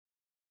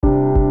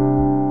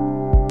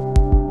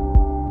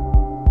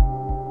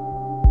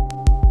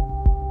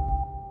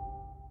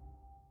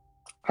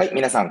はい、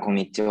皆さん、こん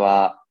にち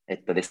は。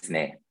です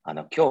ね、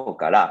今日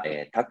から、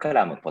タク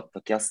ラムポッ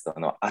ドキャスト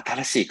の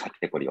新しいカ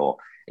テゴリーを、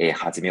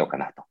始めようか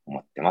なと思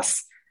ってま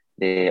す。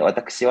で、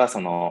私はそ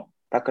の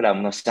タクラ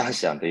ムのシャン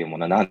シャンというも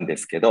のなんで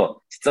すけ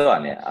ど、実は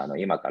ね、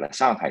今から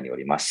上海にお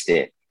りまし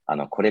て、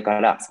これか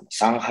らその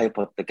上海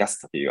ポッドキャ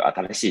ストという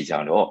新しいジ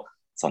ャンルを、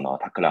その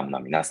タクラム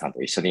の皆さん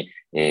と一緒に、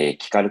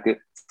気軽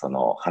くそ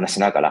の話し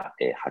ながら、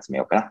始め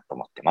ようかなと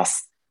思ってま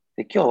す。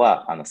で、今日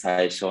は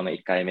最初の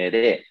1回目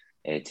で、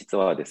実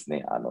はです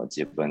ね、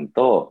自分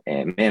と、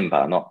メン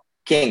バーの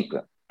ケン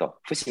君と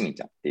フシミン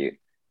ちゃんっていう、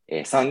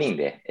3人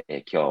で、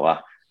今日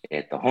は、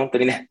本当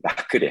にね、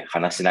楽で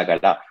話しなが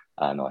ら、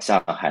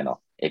上海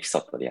のエピソ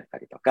ードでやった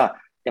りとか、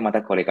で、ま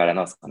たこれから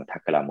のそのタ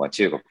クラムは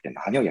中国で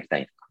何をやりた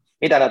いのか、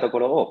みたいなとこ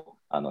ろを、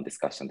ディス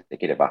カッションで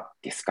きれば、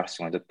ディスカッ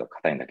ションはちょっと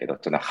硬いんだけど、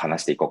ちょっと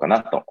話していこうか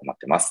なと思っ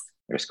てます。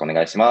よろしくお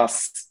願いしま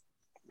す。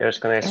よろし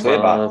くお願いしそういえ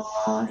ば、ま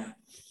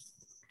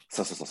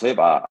す。そういえ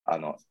ば、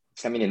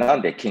ちなみにな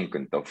んでケン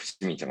君とフシ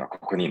ミンちゃんがこ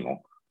こにいる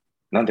の？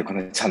なんでこ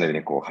のチャンネル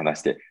でこう話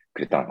して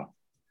くれたの？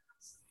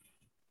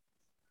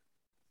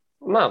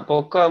まあ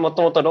僕はも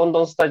ともとロン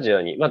ドンスタジ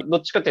オに、ど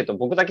っちかというと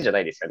僕だけじゃな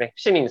いですよね。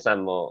フシミンさ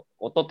んも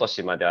一昨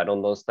年まではロ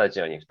ンドンスタジ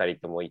オに2人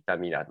ともいた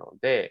身なの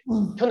で、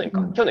去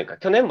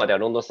年までは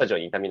ロンドンスタジオ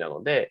にいた身な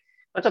ので、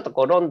ちょっと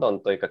こうロンド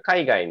ンというか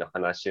海外の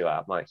話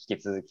は引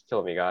き続き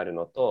興味がある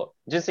のと、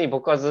純粋に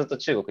僕はずっと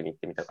中国に行っ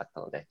てみたかっ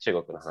たので、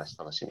中国の話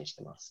楽しみにし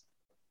てます。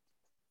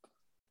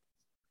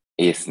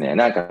いいですね。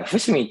なんか、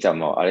伏見ちゃん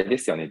もあれで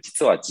すよね。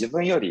実は自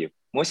分より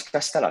もし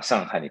かしたら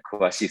上海に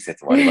詳しい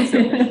説もあります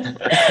よね。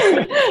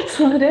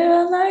それ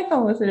はないか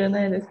もしれ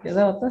ないですけ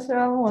ど、私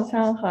はもう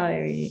上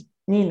海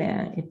2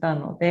年いた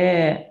の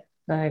で、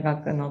大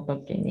学の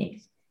時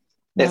に。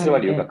で、それは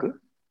留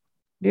学？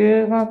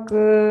留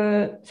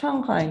学、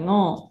上海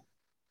の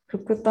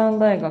復旦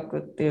大学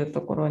っていう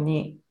ところ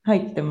に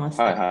入ってまし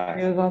た。はいは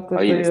い。留学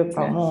という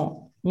か、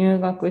もう入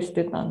学し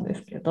てたんで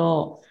すけ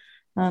ど、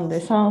なんで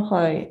上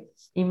海、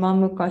今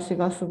昔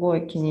がすご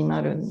い気に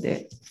なるん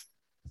で、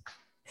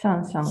シ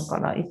ャンシャンか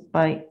らいっ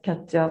ぱいキャ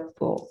ッチアッ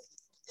プを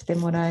して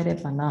もらえれ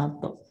ばな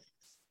と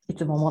い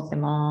つも思って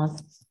ま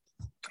す。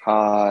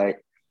はい。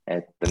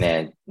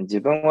自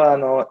分は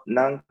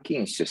南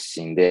京出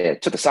身で、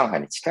ちょっと上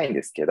海に近いん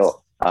ですけ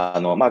ど、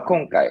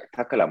今回、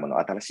タクラムの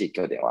新しい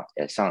拠点は、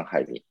上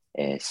海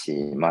に、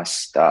しま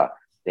した。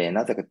で、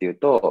なぜかという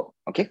と、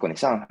結構ね、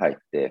上海っ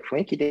て雰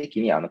囲気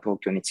的に東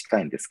京に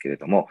近いんですけれ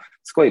ども、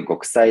すごい国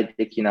際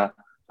的な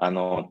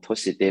都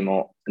市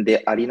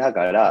でありな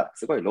がら、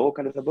すごいロー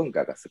カルの文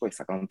化がすごい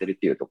盛んでるっ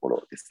ていうとこ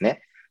ろです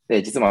ね。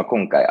で、実は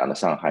今回、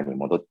上海に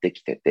戻って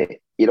きて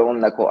て、いろん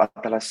なこう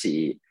新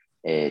し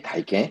い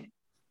体験、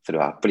それ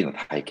はアプリの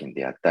体験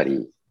であった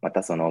り、ま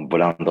たそのブ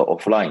ランドオ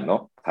フライン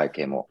の体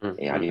験も、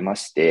ありま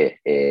し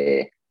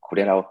て、こ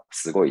れらを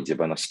すごい自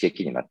分の刺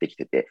激になってき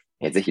てて、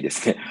ぜひで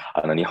すね、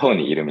日本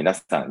にいる皆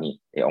さん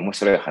に、面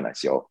白い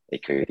話を、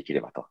共有できれ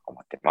ばと思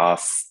ってま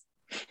す。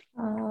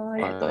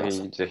はい、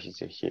ぜひ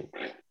ぜひ。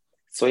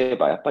そういえ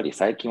ば、やっぱり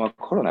最近は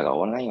コロナが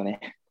終わらないよね。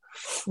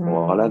終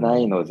わらな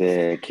いの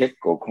で、結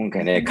構今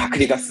回ね、隔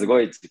離がす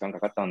ごい時間か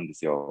かったんで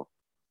すよ。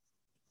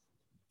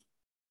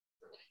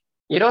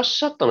いらっ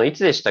しゃったのい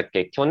つでしたっ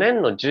け？去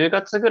年の10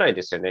月ぐらい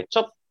ですよね。ち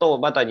ょっと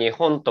まだ日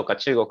本とか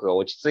中国が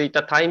落ち着い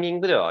たタイミン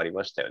グではあり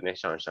ましたよね。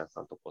シャンシャン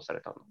さんとこうさ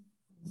れたの。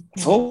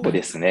そう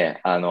です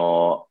ね。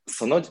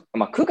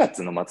9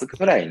月の末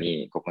くらい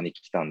にここに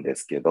来たんで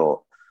すけ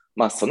ど、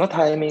その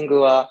タイミング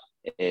は、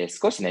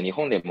少しね、日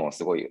本でも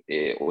すごい、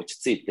落ち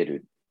着いて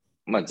る、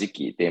時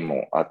期で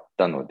もあっ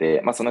たの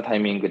で、そのタイ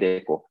ミング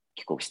でこう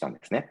帰国したんで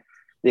すね。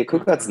で、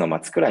9月の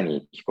末くらい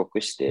に帰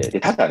国して、で、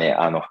ただね、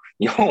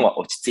日本は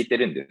落ち着いて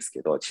るんです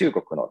けど、中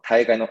国の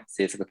対外の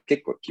政策が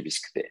結構厳し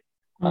くて、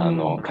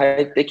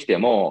帰ってきて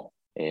も、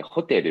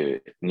ホテ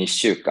ル2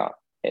週間、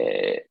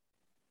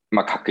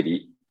隔離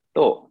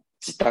と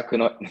自宅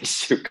の2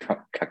週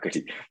間隔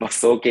離、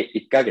総計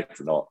1ヶ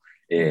月の、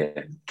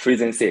プレ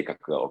ゼン生活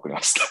が送り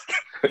ました。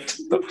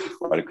ちょっ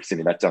と悪口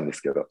になっちゃうんで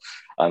すけど、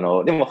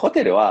でもホ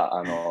テル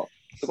は、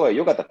すごい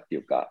良かったってい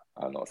うか、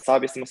サー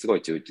ビスもすご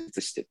い充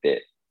実して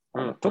て、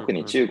特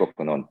に中国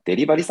のデ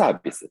リバリーサー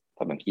ビス、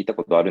多分聞いた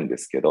ことあるんで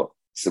すけど、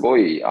すご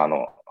い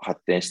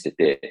発展して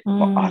て、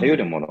あらゆ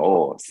るもの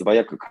を素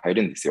早く買え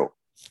るんですよ。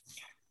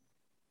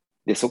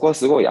で、そこは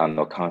すごい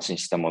感心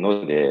したも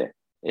ので、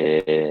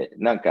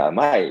なんか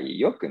前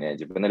よくね、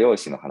自分の両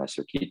親の話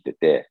を聞いて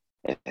て、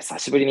久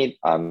しぶりに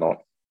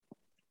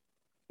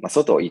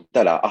外行っ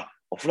たら、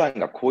オフライン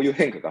がこういう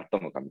変化があった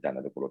のかみたい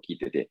なところを聞い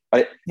てて、あ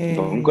れ、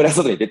どんくらい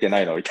外に出てな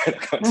いのみたいな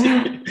感じ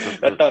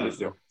だったんで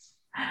すよ。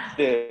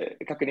で、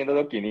確認の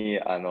時に、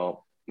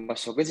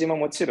食事も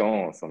もち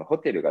ろん、そのホ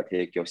テルが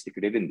提供してく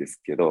れるんです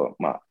けど、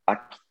飽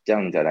きちゃ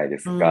うんじゃないで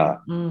す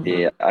か。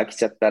で、飽き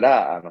ちゃった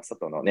ら、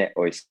外のね、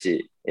美味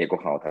しいご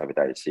飯を食べ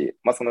たいし、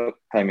その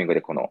タイミング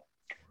でこの、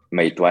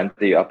メイトワンっ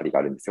ていうアプリが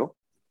あるんですよ。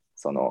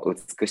その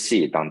美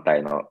しい団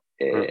体の、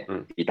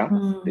イタ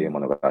ンっていう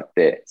ものがあっ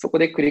て、そこ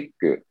でクリッ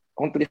ク、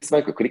本当に素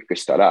早くクリック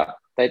したら、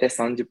だいたい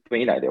30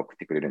分以内で送っ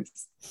てくれるんで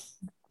す。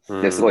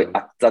で、すごい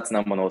熱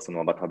々なものをそ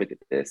のまま食べて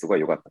て、すご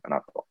い良かったか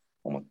なと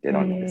思ってた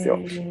んですよ。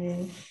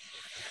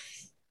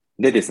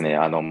でですね、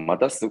ま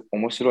た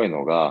面白い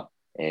のが、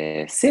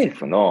政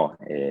府の、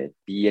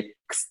DX っ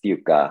てい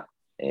うか、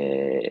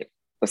デ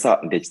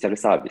ジタル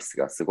サービス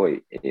がすご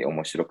い、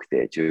面白く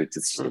て充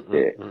実して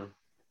て、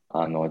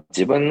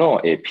自分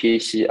の、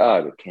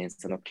PCR 検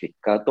査の結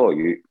果と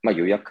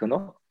予約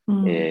の、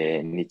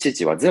日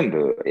時は全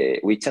部、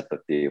WeChat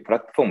っていうプラ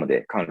ットフォーム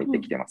で管理で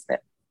きてます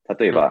ね。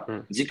例えば、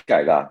次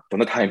回がど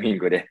のタイミン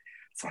グで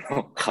そ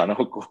の可能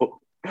を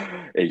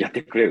やっ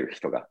てくれる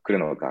人が来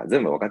るのか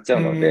全部分かっちゃ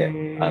うので、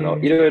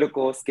いろいろ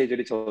こうスケジュー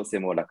ル調整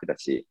も楽だ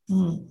し、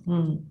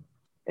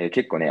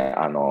結構ね、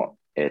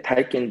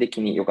体験的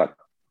に良かっ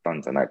た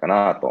んじゃないか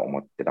なと思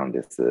ってたん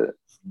です。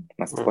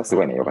そこはす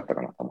ごいね、良かった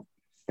かなと思って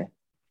ますね。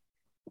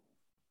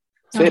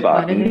そういえ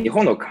ば、日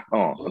本の、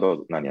どう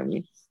ぞ、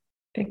何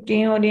北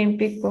京オリン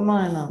ピック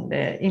前なん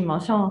で、今、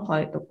上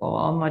海とか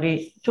はあんま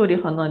り距離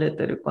離れ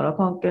てるから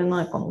関係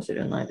ないかもし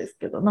れないです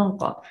けど、なん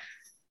か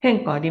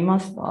変化ありま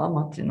した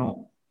街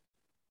の。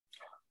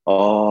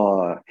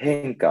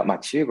変化、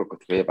中国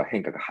といえば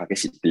変化が激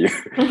しいっていう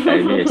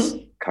イメー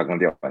ジ、過言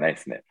ではないで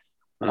すね。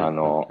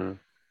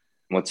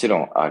もちろ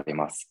んあり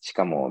ます。し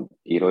かも、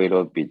いろい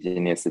ろビ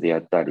ジネスであ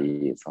った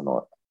り、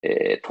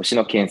都市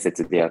の建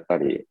設であった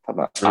り、多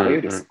分あら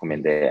ゆる側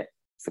面で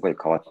すごい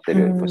変わって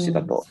る年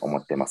だと思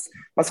っています。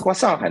そこは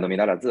上海のみ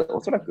ならず、お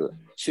そらく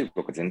中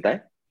国全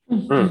体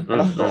か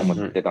なと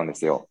思ってたんで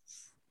すよ。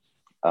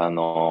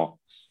2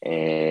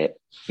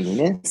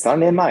年、3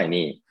年前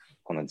に、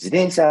この自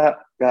転車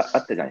があ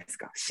ったじゃないです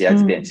か、シェア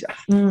自転車。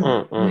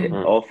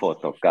オフォ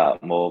とか、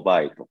モ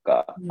バイと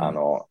か、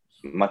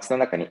街の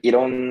中にい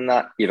ろん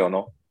な色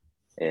の、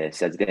シェア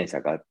自転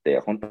車があって、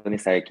本当に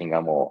最近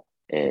がも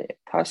う、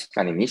確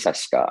かに2社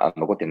しか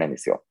残ってないんで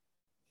すよ。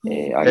ア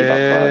リバ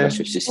バが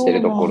出資してい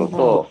るところ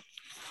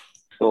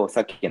と、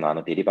さっき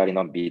のデリバリー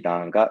のビダ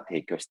ンが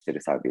提供してい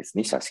るサービス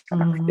2社しか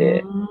なく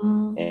て、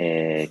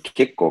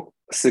結構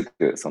す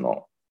ぐ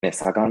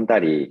下がんだ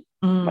り、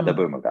また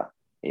ブームが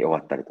終わ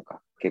ったりと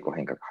か、結構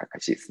変化が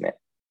激しいですね。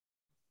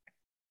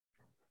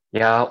い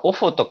やー、オ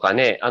フォとか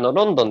ね、ロ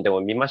ンドンでも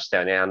見ました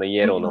よね、イ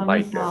エローのバ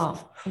イク。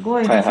すご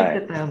い走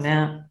ってたよ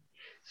ね。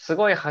す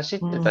ごい走っ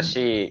てた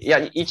し、いや、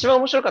一番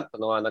面白かった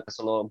のは、なんか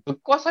ぶっ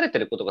壊されて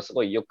ることがす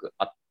ごいよく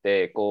あっ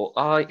て、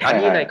あり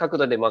えない角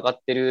度で曲が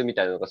ってるみ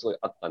たいなのがすごい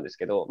あったんです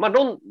けど、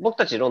僕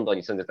たちロンドン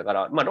に住んでたか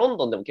ら、ロン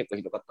ドンでも結構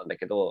ひどかったんだ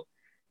けど、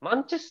マ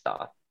ンチェス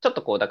ターちょっ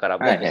とだから、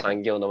元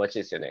産業の街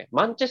ですよね。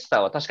マンチェスター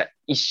は確か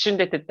一瞬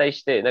で撤退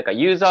して、なんか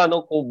ユーザー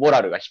のモ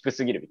ラルが低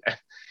すぎるみたい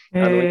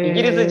な。イ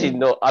ギリス人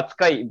の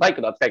バイ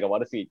クの扱いが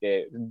悪すぎ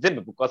て、全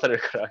部ぶっ壊され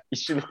るから一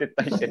瞬で撤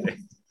退してね。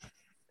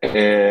な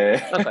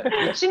んか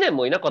1年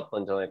もいなかった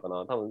んじゃないか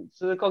な。多分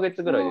数ヶ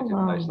月ぐらいで撤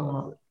退した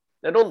はず。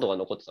でロンドンは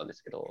残ってたんで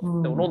すけど、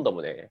でもロンドン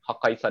もね、破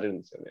壊される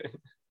んですよね。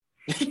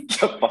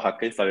やっぱ破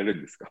壊される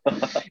んですか？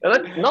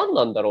何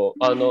なんだろ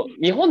う。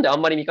日本であ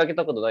んまり見かけ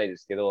たことないで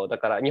すけど、だ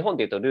から日本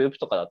で言うとループ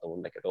とかだと思う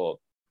んだけど、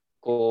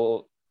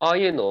ああ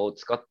いうのを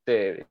使っ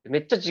てめ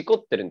っちゃ事故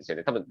ってるんですよ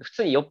ね。多分普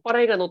通に酔っ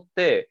払いが乗っ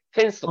て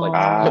フェンスとかに突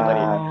っ込んだり、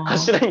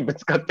柱にぶ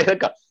つかって、なん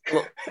か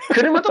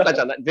車とか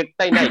じゃ絶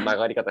対ない曲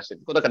がり方して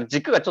る。だから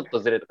軸がちょっと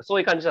ずれるとかそう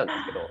いう感じなんです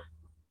けど。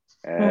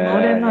乗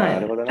れない。な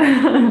るほど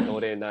ね。乗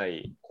れな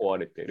い、壊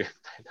れてるみたい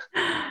な。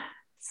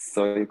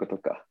そういうこと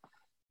か。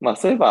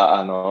そういえ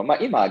ば、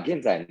今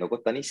現在残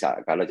った2社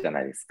があるじゃ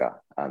ないです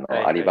か。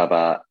アリバ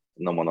バ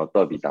のもの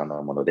とビタ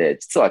のもので、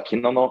実は昨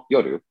日の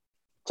夜、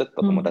ちょっ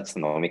と友達と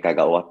の飲み会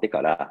が終わって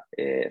から、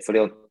そ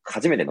れを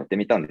初めて乗って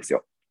みたんです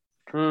よ。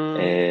そ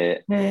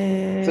れ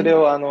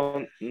を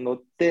乗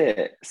っ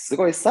て、す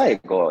ごい最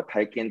後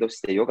体験と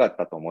して良かっ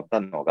たと思った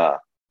の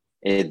が、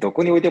ど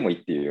こに置いてもい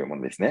いっていうも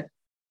のですね。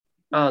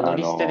乗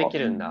り捨てでき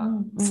るんだ。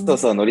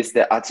そう、乗り捨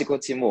て、あちこ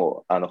ち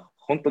も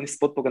本当にス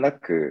ポットがな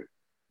く、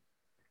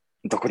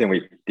どこでもい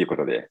いっていうこ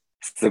とで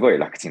すごい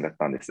楽ちんだっ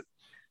たんです。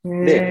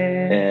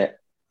で、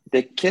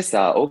今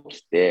朝起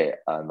き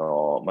て、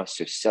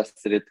出社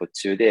する途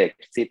中で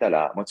気づいた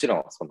ら、もちろ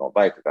んその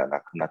バイクが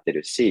なくなって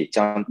るし、ち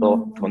ゃん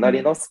と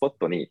隣のスポッ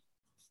トに、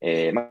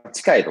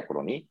近いとこ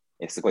ろに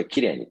すごい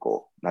綺麗に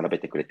並べ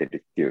てくれて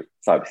るっていう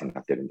サービスに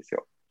なってるんです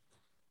よ。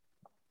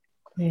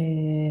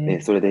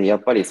でそれでや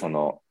っぱりそ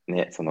の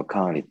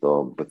管理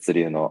と物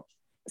流の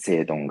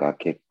整頓が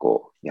結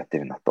構やって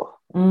るなと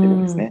思ってる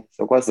んですね。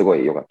そこはすご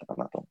い良かったか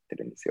なと思って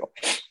るんですよ。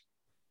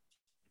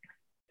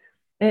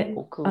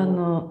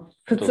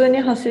普通に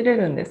走れ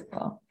るんです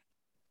か？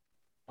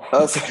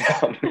それ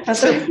は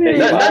私、上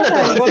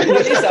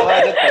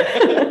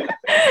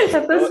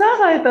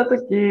海行った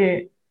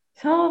時、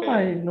上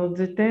海の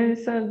自転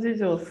車事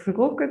情す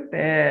ごく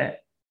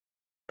て、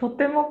と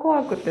ても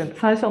怖くて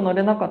最初乗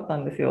れなかった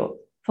んですよ。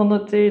そ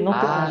のうち乗っ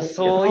てたんです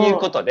けど、そういう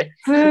ことね。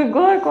す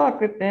ごい怖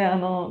くて、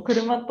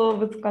車と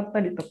ぶつかった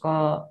りと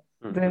か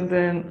全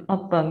然あ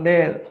ったん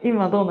で、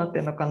今どうなって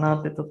るのかな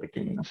ってちょっと気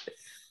になって。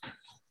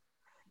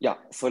いや、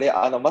それ、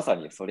まさ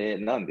にそれ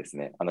なんです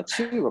ね。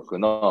中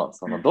国の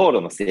その道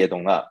路の整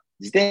頓が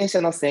自転車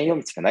の専用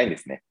道がないんで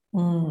すね。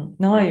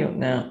ないよ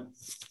ね。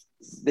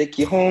で、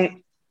基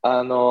本、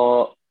なん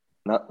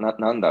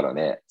だろう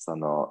ね、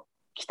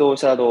気動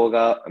車道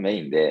がメ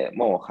インで、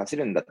もう走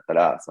るんだった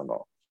ら、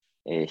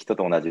人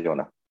と同じよう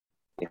な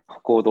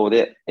歩行道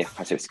で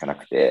走るしかな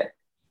くて、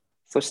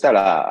そした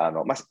ら、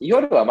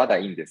夜はまだ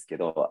いいんですけ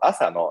ど、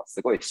朝の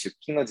すごい出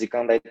勤の時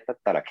間帯だっ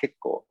たら結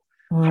構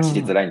走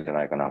りづらいんじゃ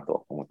ないかな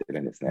と思って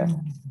るんですね。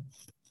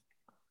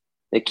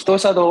で、気動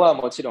車道は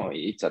もちろん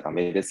行っちゃダ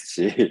メです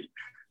し、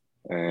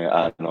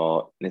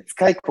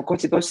使い心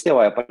地として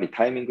はやっぱり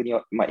タイミングによ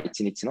って、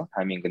一日の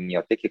タイミングに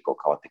よって結構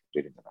変わってく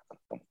れるんじゃないかな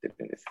と思って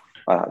るんです。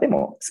で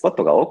も、スポッ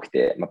トが多く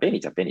て、便利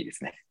じゃ便利で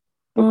すね。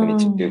特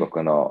に中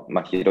国の、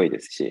広い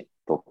ですし、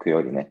遠く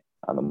よりね、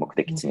目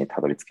的地に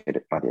たどり着け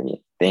るまで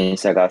に、電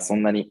車がそ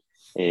んなに、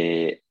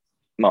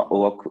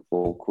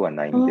多くは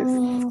ないんで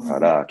すか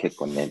ら、結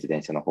構ね、自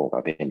転車の方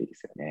が便利で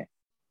すよね。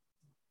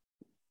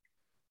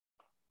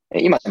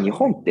今、日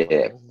本っ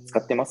て使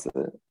ってます？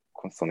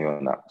そのよ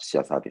うなシ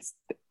ェアサービス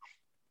って。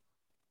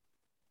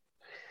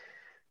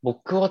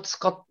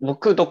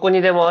僕どこ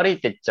にでも歩い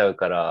てっちゃう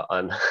から、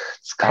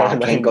使わ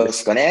ないんです。健康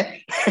志向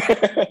ね。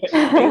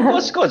健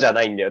康志向じゃ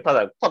ないんだよ。た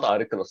だ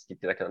歩くの好きっ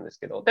てだけなんです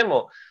けど。で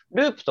も、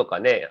ループとか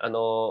ね、あ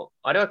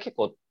れは結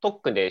構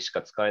特区でし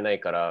か使えない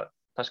から、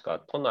確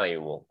か都内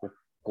も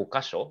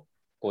 5箇所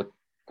 5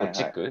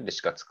 地区で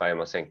しか使え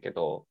ませんけ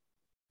ど、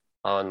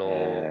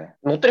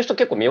乗ってる人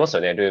結構見ます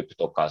よね。ループ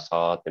とか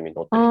さーって乗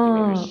ってる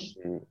人見るし。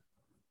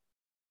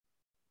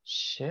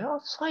シェア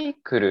サイ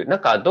クル、なん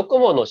かドコ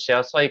モのシェ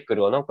アサイク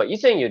ルはなんか以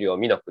前よりは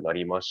見なくな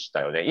りまし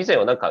たよね。以前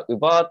はなんか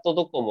Uber と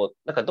ドコモ、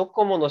なんかド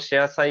コモのシ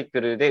ェアサイ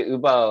クルで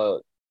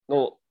Uber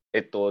の、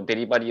デ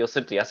リバリーをす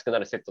ると安くな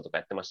るセットとか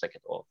やってましたけ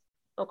ど、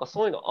なんか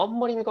そういうのあん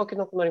まり見かけ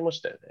なくなりま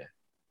したよね。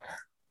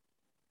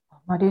あ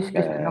まり意識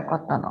してなか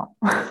ったな。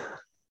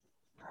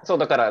そう、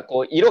だから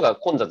こう色が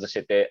混雑し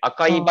てて、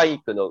赤いバイ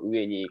クの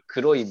上に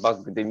黒いバ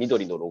ッグで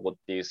緑のロゴっ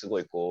ていうすご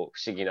いこう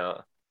不思議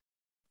な、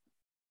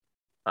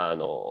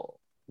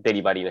デ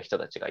リバリーの人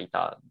たちがい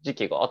た時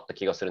期があった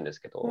気がするんです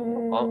けど、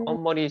なんかあ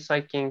んまり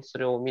最近そ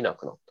れを見な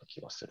くなった気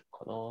がする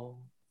かな。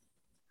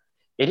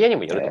エリアに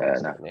もよると思うんで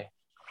すよね。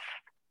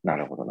な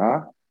るほど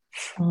な。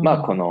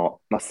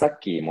さっ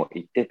きも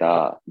言って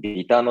た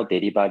ビタの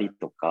デリバリー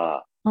と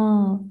か、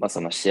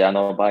そのシェア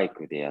のバイ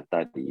クでやっ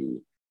た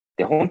り、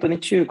で、本当に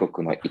中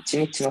国の一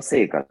日の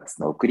生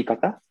活の送り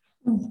方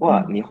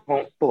は日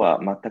本とは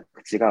全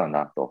く違う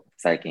なと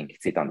最近気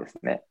づいたんです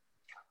ね。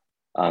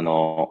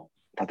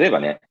例えば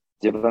ね、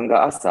自分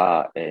が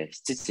朝、7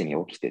時に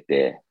起きて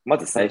て、ま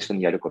ず最初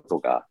にやること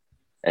が、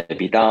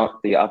ビタン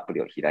というアプ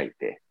リを開い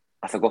て、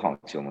朝ごはんを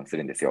注文す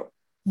るんですよ。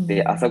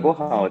で、朝ご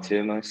はんを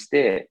注文し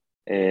て、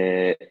ち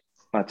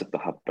ょっと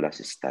歯ブラ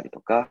シしたり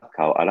とか、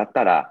顔洗っ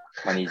たら、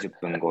20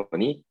分後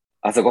に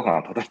朝ごはん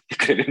を届いて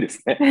くれるんで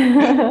すね。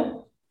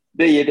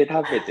で、家で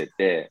食べて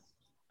て、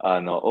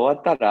終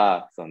わった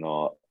ら、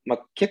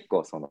結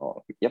構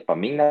やっぱ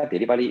みんなデ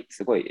リバリー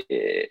すごい、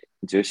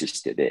重視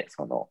してて、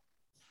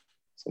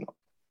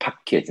パッ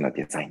ケージの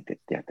デザインで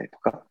やったりと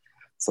か、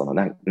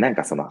なん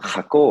か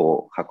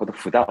箱の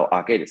札を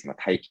上げる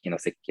待機の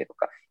設計と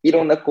か、い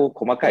ろんな細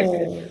かい、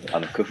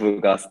工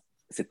夫が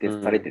設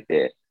定されて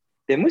て、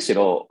で、むし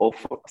ろオ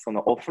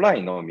フラ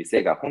インの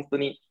店が本当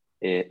に、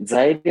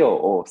材料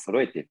を揃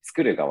えて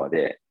作る側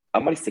で、あ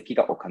んまり席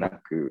が置かな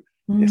く、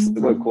す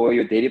ごいこう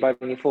いうデリバリ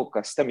ーにフォー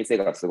カスした店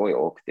がすごい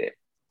多くて、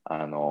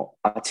あ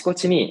ちこ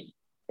ちに、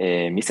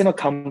店の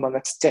看板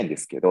がちっちゃいんで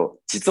すけど、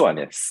実は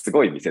ね、す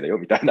ごい店だよ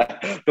みたいな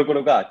とこ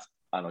ろが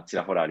ち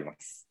らほらありま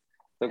す。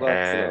そこは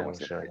すごい面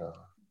白い。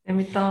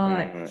み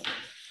たい。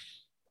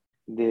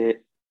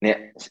で、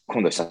ね、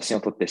今度写真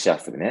を撮ってシェア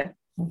するね。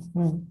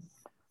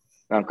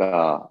なん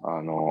か、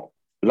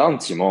ラン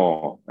チ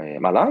も、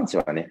ランチ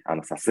はね、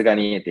さすが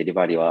にデリ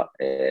バリーは、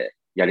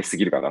やりす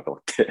ぎるかなと思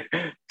って、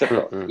ちょ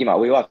っと今、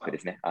ウェイワークで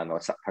すね。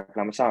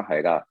上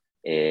海が、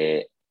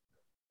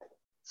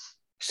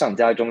上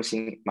家中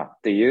心、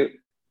とい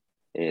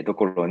う、と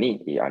ころ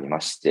にありま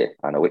して、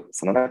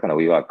その中のウ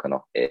ェイワーク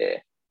の、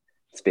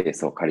スペー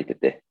スを借りて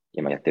て、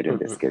今やってるん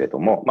ですけれど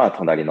も、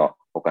隣の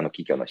他の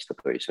企業の人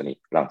と一緒に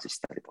ランチし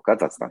たりとか、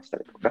雑談した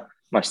りとか、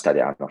下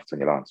で普通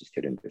にランチし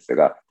てるんです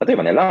が、例え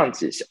ばね、ラン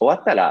チ終わ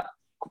ったら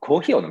コ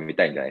ーヒーを飲み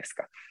たいんじゃないです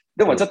か。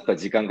でもちょっと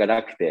時間が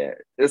なく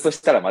て、そし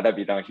たらまだ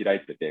ビタン開い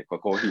てて、コ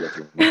ーヒーを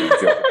注文するんで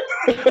すよ。もう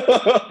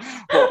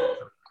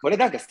これ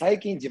なんか最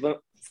近自分、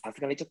さす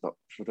がにちょっと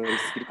太り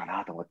すぎるか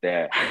なと思っ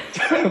て、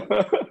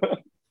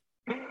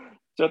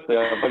ちょっと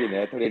やっぱり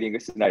ね、トレーニング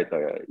しないと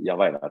や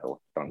ばいなと思っ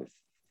たんです。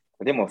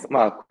でも、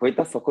こういっ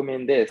た側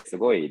面です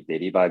ごいデ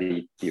リバ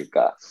リーっていう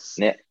か、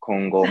ね、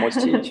今後もし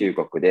中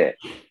国で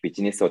ビ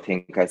ジネスを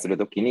展開する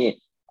とき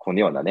に、この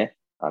ようなね、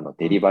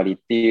デリバリー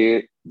ってい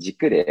う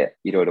軸で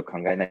いろいろ考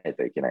えない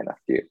といけないなっ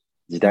ていう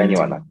時代に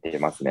はなってい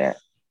ますね。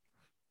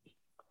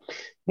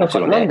なん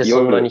で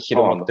そんなに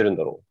広まってるん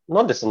だろう。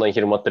なんでそんなに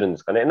広まってるんで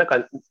すかね。なん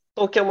か、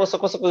東京もそ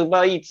こそこ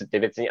Uber Eats って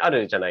別にあ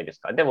るじゃないで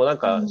すか。でもなん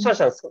か、シャン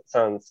シャン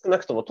さん少な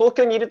くとも東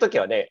京にいるとき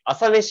はね、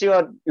朝飯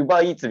は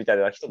Uber Eats みたい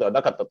な人では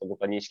なかったと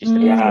僕は認識して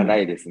るんですけど。いや、な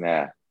いです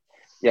ね。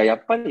いや、や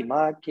っぱり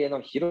マーケ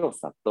の広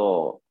さ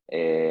と、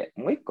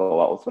もう一個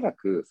はおそら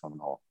く、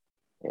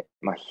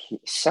まあ、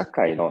社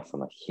会のそ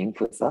の貧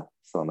富差、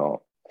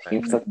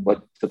貧富差は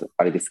ちょっと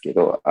あれですけ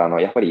ど、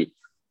やっぱり、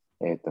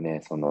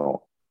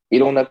い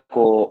ろんな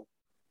こう、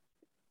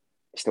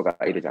人が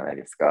いるじゃない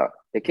ですか。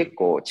で、結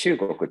構中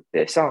国っ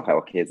て上海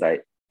は経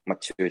済、まあ、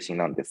中心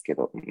なんですけ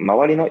ど、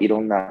周りのいろ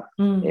んな、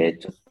ちょ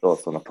っと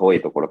その遠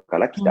いところか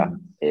ら来た、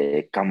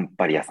頑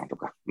張り屋さんと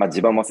か、まあ、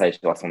自分も最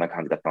初はそんな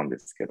感じだったんで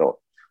すけ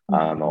ど、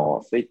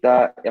そういっ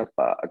たやっ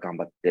ぱ頑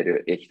張って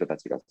る人た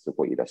ちがす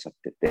ごいいらっしゃっ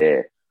て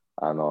て、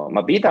ま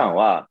あ、美談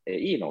は、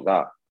いいの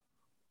が、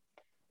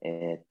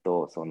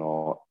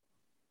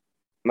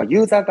まあ、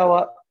ユーザー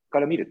側か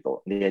ら見る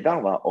と、値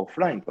段はオ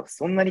フラインと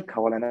そんなに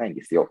変わらないん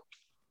ですよ。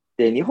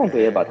で、日本と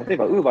いえば、例え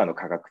ば Uber の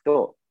価格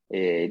と、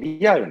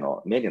リアル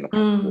のメニューの価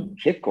格、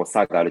結構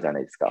差があるじゃな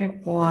いですか。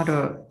結構あ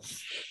る。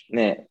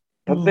ね、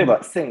例え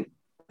ば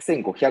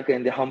1500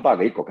円でハンバー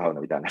ガー1個買う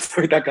のみたいな、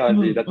そういった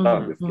感じだった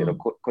んですけど、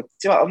こっ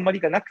ちはあんまり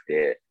がなく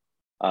て、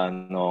つ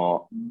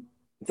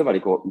ま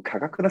りこう価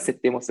格の設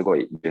定もすご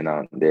い柔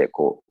軟で、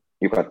こ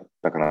う、良かっ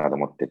たかなと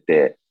思って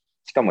て、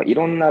しかもい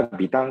ろんな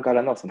ビタンか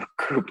らのその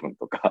クーポン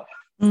とか、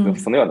そ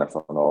のような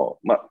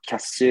まあ、キャッ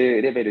シ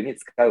ュレベルに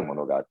使うも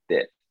のがあっ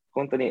て、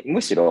本当に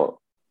むし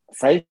ろ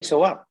最初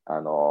は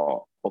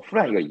オフ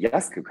ラインより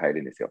安く買え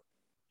るんですよ。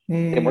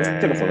でもちろ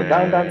ん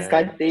だんだん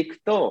使ってい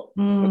くと、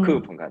ク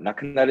ーポンがな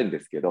くなるんで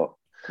すけど、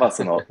まあ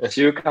その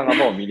習慣が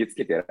もう身につ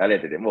けてられ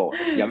てでも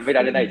やめ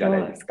られないじゃな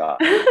いですか。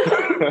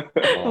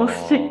もう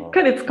しっ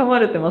かり掴ま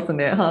れてます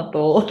ね、ハー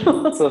トを。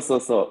そうそ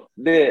うそ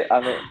う。で、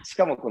し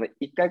かもこの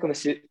一回この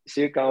習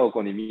慣を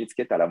こう身につ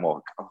けたらも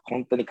う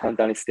本当に簡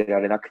単に捨て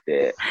られなく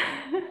て、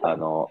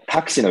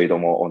タクシーの移動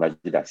も同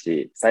じだ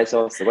し、最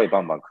初すごいバ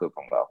ンバンクー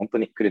ポンが本当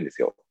に来るんで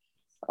すよ。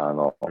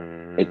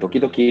時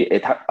々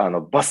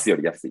バスよ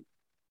り安い。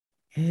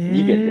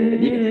逃げ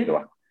て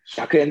は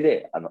100円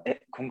で、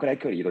こんくらい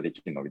距離移動で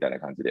きるのみたいな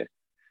感じで。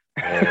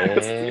そう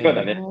いうよう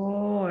なね、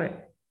の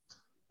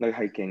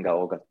体験が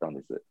多かったん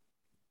です。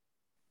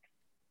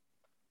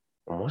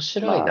面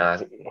白い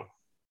な。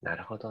な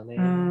るほどね。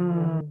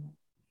ま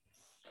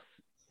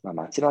あ、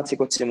街のあち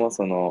こちも、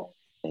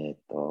デ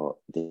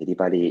リ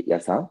バリー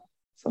屋さん、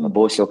その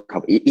帽子をか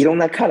ぶ、いろん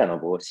なカラーの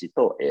帽子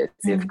と、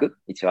制服、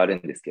一応ある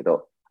んですけ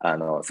ど、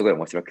すごい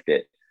面白く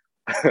て、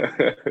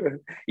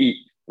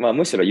まあ、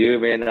むしろ有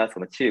名なそ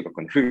の中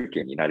国の風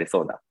景になれ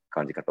そうな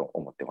感じかと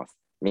思ってます。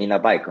みんな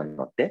バイクに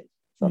乗って、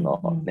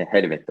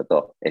ヘルメット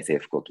と制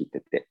服を着て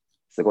て、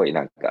すごい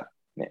なんか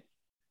ね、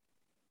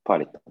パ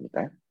レットみ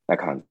たいな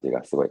感じ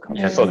がすごい感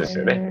じます。そうです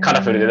よね。カ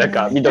ラフルでなん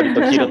か緑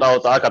と黄色と青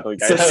と赤とみ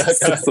たいな。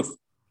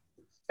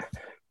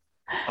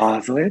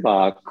そういえ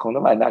ば、この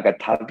前なんか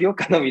タピオ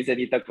カの店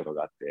にいたこと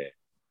があって、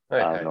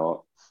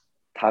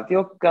タピ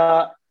オ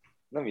カ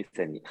の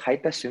店に入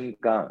った瞬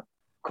間、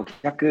顧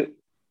客、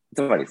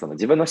つまりその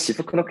自分の私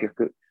服の顧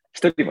客、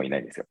一人もいな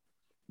いんですよ。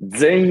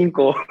全員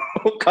こ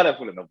う、カラ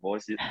フルな帽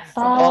子。そ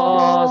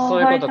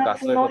ういうことか。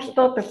そういう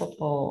人ってこ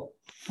と。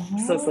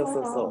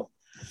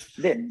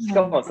で、し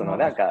かも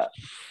なんか、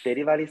デ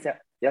リバリー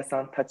屋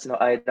さんたち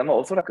の間も、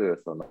おそら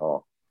くそ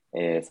の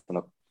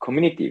コミ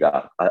ュニティ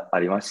が あ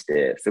りまし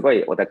て、すご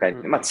いお高い、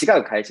まあ違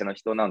う会社の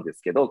人なんで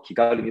すけど、気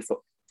軽に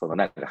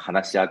なんか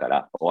話しなが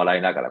ら、笑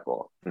いながら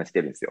こう話し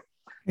てるんですよ。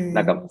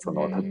なんか例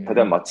え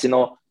ば街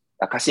の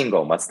赤信号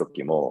を待つと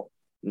きも、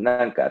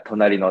なんか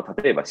隣の、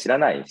例えば知ら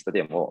ない人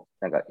でも、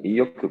なんか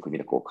よく見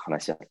るこう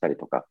話し合ったり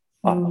とか、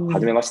は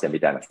じめましてみ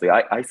たいな、そういう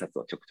挨拶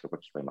をちょくちょく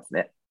聞こえます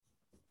ね。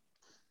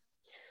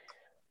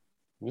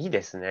いい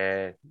です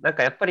ね。なん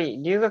かやっぱり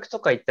留学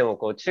とか行っても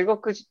こう中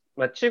国人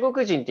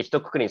って一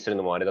括りにする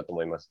のもあれだと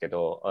思いますけ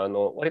ど、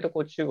割とこ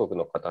う中国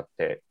の方っ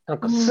てなん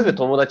かすぐ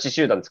友達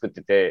集団作っ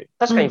てて、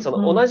確かにそ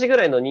の同じぐ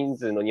らいの人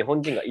数の日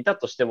本人がいた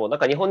としても、なん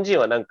か日本人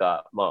はなん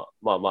かま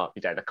あ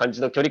みたいな感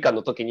じの距離感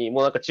の時に、も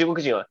うなんか中国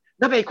人は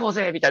鍋行こう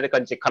ぜみたいな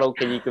感じでカラオ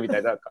ケに行くみた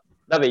いな、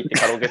鍋行って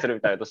カラオケする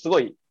みたいなとす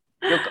ごいよ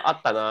くあっ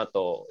たな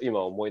と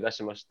今思い出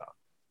しました。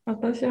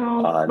私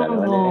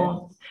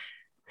も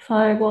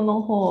最後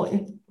の方、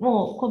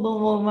もう子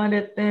供生ま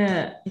れ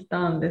てい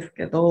たんです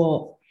け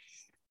ど、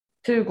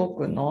中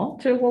国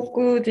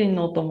人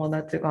のお友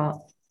達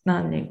が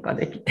何人か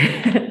できて、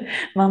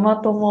ママ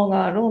友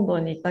がロンド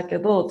ンにいたけ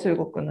ど、中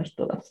国の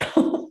人だった。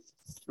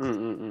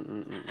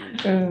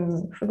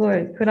すご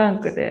いフラン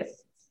クで、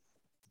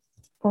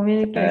コ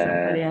ミュニケーシ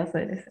ョン取りやす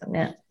いですよ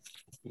ね。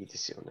いいで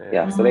すよね。い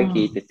や、それ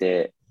聞いて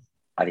て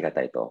ありが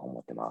たいと思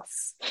ってま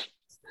す。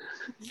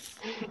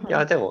い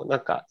や、でもなん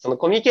か、その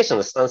コミュニケーション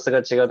のスタンスが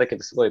違うだけ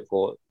ですごい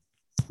こう、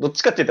どっ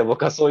ちかっていうと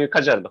僕はそういう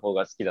カジュアルな方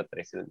が好きだった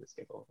りするんです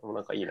けど、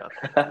なんかいいな。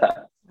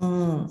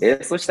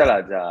そした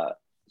ら、じゃあ、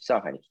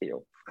上海に来て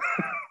よ。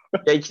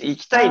いや、行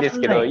きたいです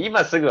けど、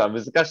今すぐは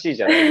難しい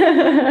じゃないです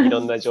か。い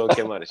ろんな条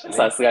件もあるしね。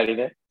さすがに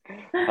ね。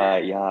は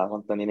い。いや、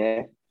本当に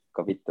ね、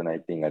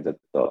COVID-19 がちょっ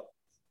と。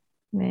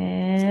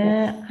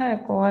ねえ、早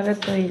く終わる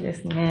といいで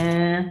す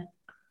ね。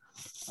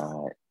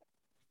はい。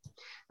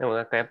でも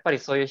なんかやっぱり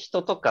そういう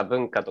人とか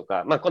文化と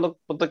か、まあこの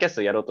ポッドキャス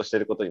トをやろうとして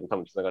ることにも多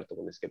分つながると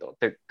思うんですけど、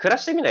で、暮ら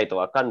してみないと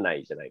わかんな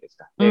いじゃないです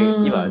か。で、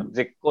今、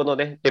絶好の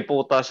ね、レポ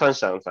ーターシャン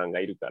シャンさんが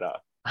いるか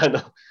ら、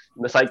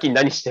最近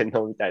何してん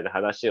のみたいな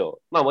話を、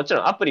まあもち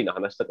ろんアプリの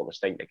話とかもし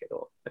たいんだけ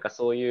ど、なんか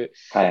そういう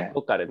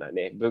ローカルな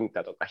ね、文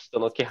化とか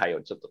人の気配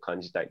をちょっと感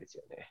じたいです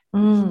よね。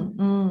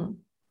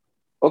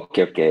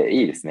OK、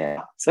いいです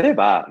ね。そういえ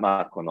ば、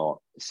まあ、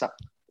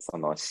そ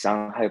の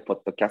上海ポッ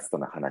ドキャスト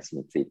の話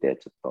について、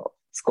ちょっと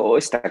少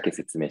しだけ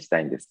説明し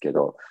たいんですけ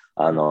ど、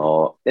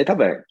多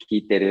分聞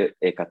いてる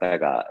方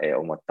が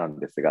思ったん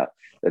ですが、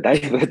だい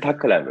ぶタ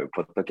クラム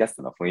ポッドキャス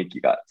トの雰囲気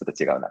がちょっ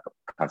と違うなと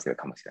感じる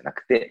かもしれな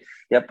くて、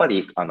やっぱ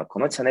りこ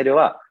のチャンネル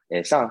は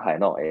上海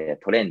の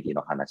トレンディ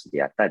の話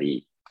であった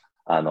り、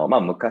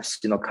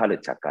昔のカル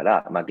チャーか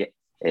ら、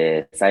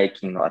最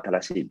近の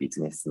新しいビ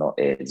ジネスの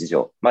事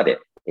情まで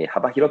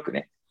幅広く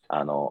ね、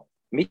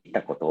見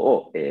たこと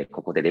を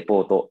ここでレ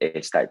ポート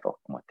したいと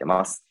思って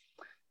ます。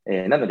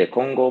なので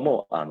今後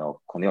も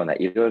このような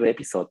いろいろエ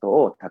ピソード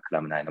をタク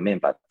ラム内のメン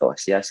バーと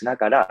シェアしな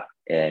がら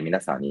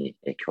皆さんに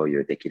共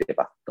有できれ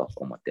ばと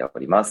思ってお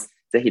ります。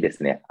ぜひで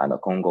すね、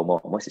今後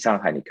ももし上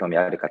海に興味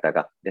ある方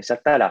がいらっしゃ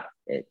ったら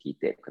聞い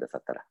てくださ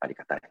ったらあり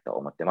がたいと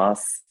思ってま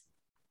す。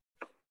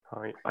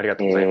はい、ありが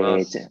とうございま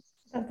す。じ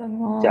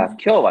ゃあ今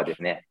日はで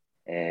すね、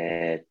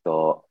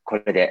こ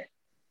れで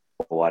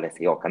終わら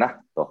せようか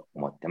なと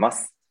思ってま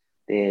す。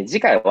で、次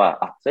回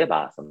は、そういえ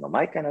ば、その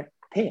毎回の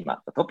テー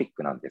マ、トピッ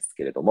クなんです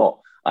けれど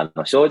も、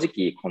正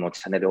直この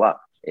チャンネル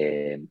は、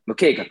無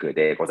計画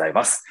でござい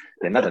ます。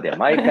でなので、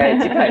毎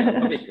回次回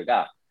のトピック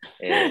が、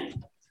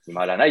決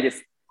まらないで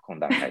す。今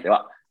段階で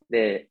は。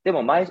で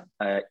も毎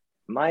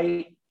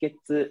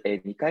月、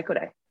2回く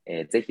ら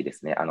い、ぜひで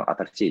すね、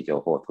新しい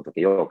情報を届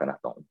けようかな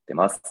と思って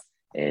ます。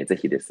ぜ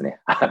ひですね、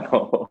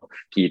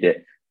聞い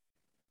て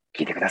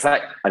くださ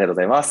い。ありがとうご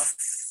ざいま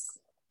す。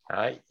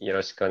はい、よ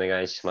ろしくお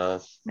願いしま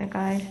す。お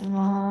願いし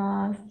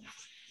ます。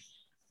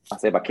そ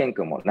ういえば、ケン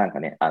君もなんか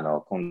ね、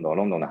今度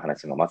ロンドンの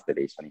話もマスク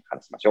で一緒に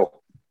話しまし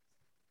ょ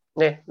う。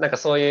ね、なんか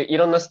そういうい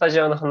ろんなスタ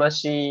ジオの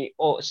話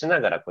をし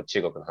ながら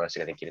中国の話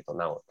ができると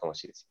なお楽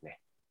しいですよ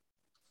ね。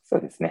そ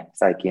うですね。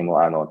最近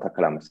もタ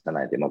クラム社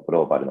内でもグ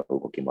ローバルの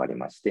動きもあり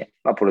まして、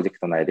プロジェク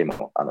ト内で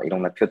もいろ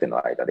んな拠点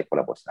の間でコ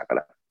ラボしなが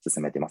ら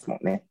進めてますも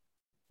んね。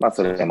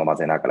それも混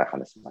ぜながら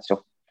話しまし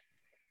ょ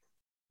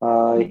う。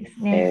は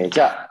い。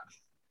じゃあ、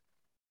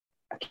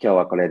今日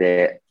はこれ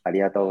であ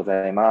りがとうご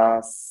ざい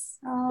ます。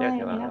はい、あり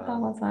がと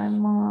うござい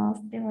ま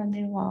す。では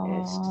では。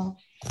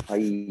は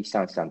い、シ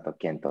ャンシャンと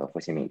ケンと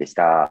フシミンでし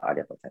た。あ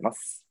りがとうございま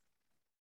す。